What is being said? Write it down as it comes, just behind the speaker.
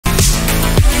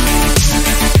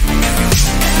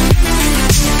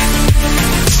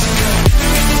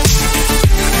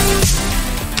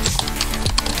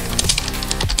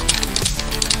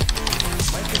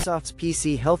Microsoft's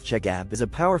PC Health Check app is a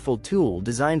powerful tool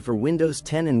designed for Windows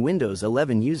 10 and Windows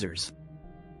 11 users.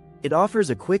 It offers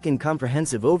a quick and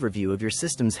comprehensive overview of your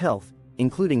system's health,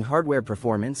 including hardware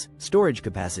performance, storage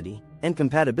capacity, and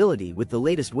compatibility with the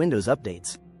latest Windows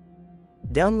updates.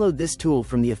 Download this tool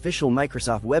from the official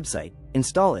Microsoft website,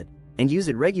 install it, and use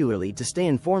it regularly to stay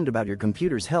informed about your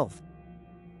computer's health.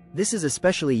 This is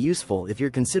especially useful if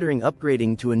you're considering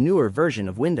upgrading to a newer version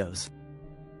of Windows.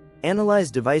 Analyze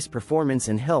device performance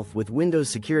and health with Windows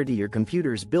Security. Your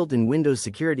computer's built-in Windows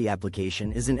Security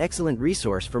application is an excellent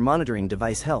resource for monitoring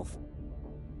device health.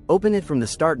 Open it from the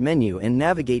Start menu and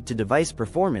navigate to Device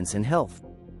Performance and Health.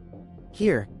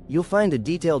 Here, you'll find a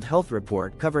detailed health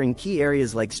report covering key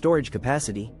areas like storage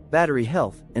capacity, battery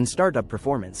health, and startup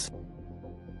performance.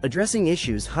 Addressing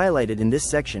issues highlighted in this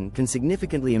section can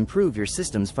significantly improve your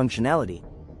system's functionality.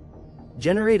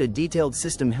 Generate a detailed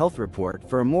system health report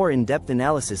for a more in-depth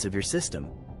analysis of your system.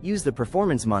 Use the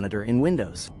Performance Monitor in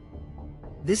Windows.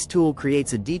 This tool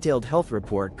creates a detailed health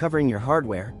report covering your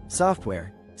hardware,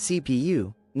 software,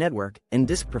 CPU, network, and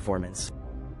disk performance.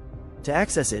 To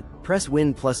access it, press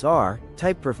Win+R,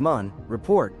 type Perfmon,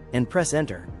 report, and press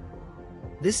Enter.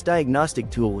 This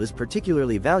diagnostic tool is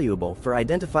particularly valuable for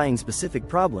identifying specific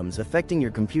problems affecting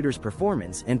your computer's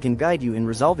performance and can guide you in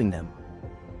resolving them.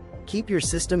 Keep your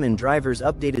system and drivers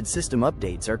updated. System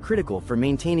updates are critical for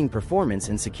maintaining performance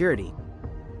and security.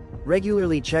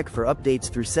 Regularly check for updates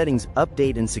through Settings,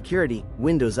 Update and Security,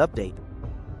 Windows Update.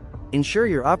 Ensure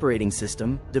your operating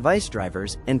system, device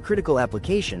drivers, and critical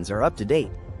applications are up to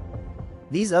date.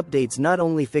 These updates not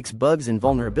only fix bugs and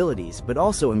vulnerabilities but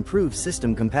also improve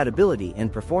system compatibility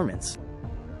and performance.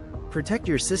 Protect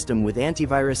your system with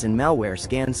antivirus and malware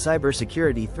scans.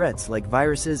 Cybersecurity threats like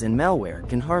viruses and malware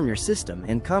can harm your system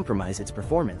and compromise its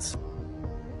performance.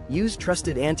 Use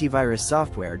trusted antivirus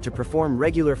software to perform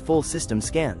regular full system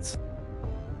scans.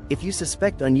 If you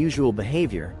suspect unusual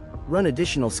behavior, run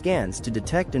additional scans to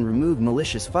detect and remove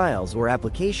malicious files or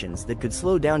applications that could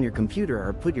slow down your computer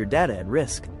or put your data at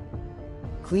risk.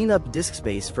 Clean up disk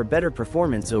space for better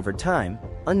performance over time.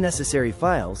 Unnecessary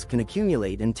files can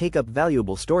accumulate and take up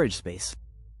valuable storage space.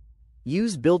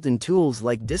 Use built-in tools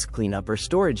like Disk Cleanup or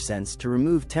Storage Sense to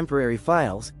remove temporary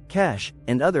files, cache,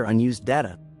 and other unused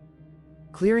data.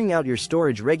 Clearing out your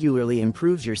storage regularly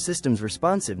improves your system's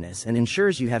responsiveness and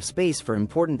ensures you have space for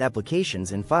important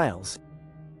applications and files.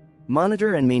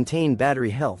 Monitor and maintain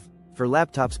battery health. For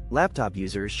laptops, laptop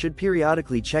users should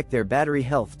periodically check their battery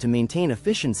health to maintain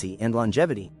efficiency and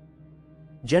longevity.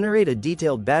 Generate a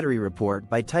detailed battery report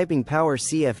by typing Power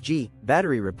CFG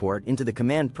battery report into the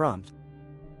command prompt.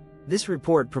 This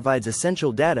report provides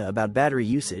essential data about battery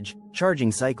usage,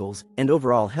 charging cycles, and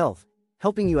overall health,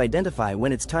 helping you identify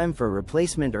when it's time for a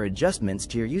replacement or adjustments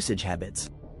to your usage habits.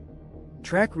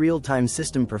 Track real-time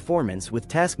system performance with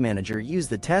Task Manager. Use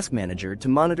the Task Manager to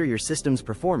monitor your system's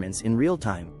performance in real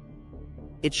time.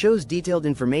 It shows detailed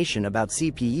information about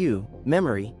CPU,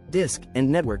 memory, disk, and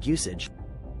network usage.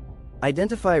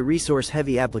 Identify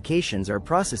resource-heavy applications or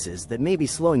processes that may be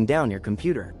slowing down your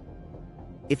computer.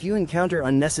 If you encounter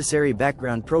unnecessary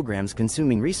background programs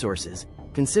consuming resources,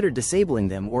 consider disabling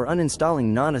them or uninstalling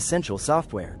non-essential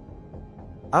software.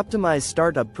 Optimize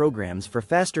startup programs for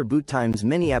faster boot times.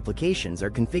 Many applications are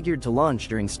configured to launch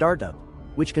during startup,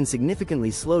 which can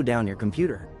significantly slow down your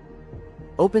computer.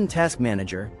 Open Task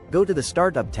Manager, go to the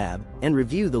Startup tab, and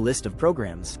review the list of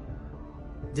programs.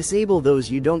 Disable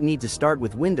those you don't need to start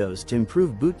with Windows to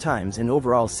improve boot times and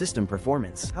overall system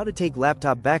performance. How to take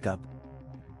laptop backup.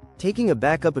 Taking a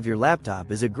backup of your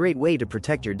laptop is a great way to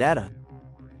protect your data.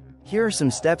 Here are some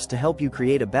steps to help you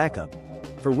create a backup.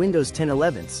 For Windows 10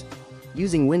 11s,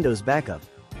 using Windows Backup.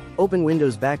 Open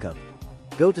Windows Backup.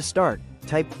 Go to Start,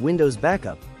 type Windows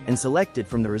Backup, and select it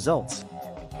from the results.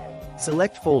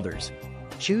 Select folders.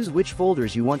 Choose which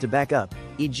folders you want to back up,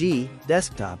 e.g.,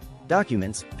 desktop,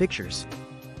 documents, pictures.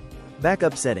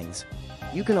 Backup settings.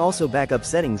 You can also back up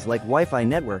settings like Wi-Fi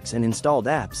networks and installed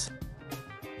apps.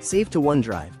 Save to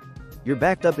OneDrive. Your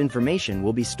backed up information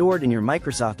will be stored in your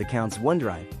Microsoft account's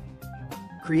OneDrive.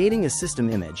 Creating a system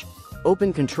image.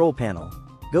 Open Control Panel.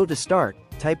 Go to Start,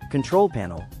 type Control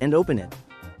Panel, and open it.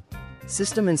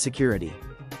 System and Security.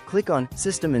 Click on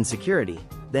System and Security,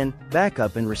 then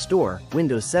Backup and Restore,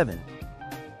 Windows 7.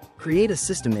 Create a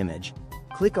system image.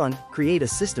 Click on Create a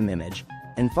System Image,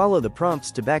 and follow the prompts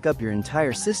to back up your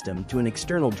entire system to an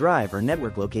external drive or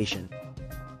network location.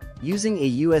 Using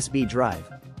a USB drive.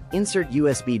 Insert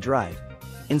USB drive.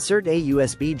 Insert a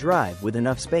USB drive with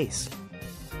enough space.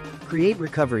 Create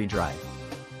recovery drive.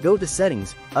 Go to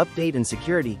Settings, Update and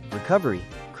Security, Recovery,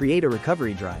 create a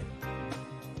recovery drive.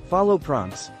 Follow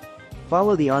prompts.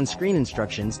 Follow the on-screen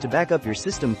instructions to back up your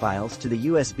system files to the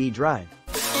USB drive.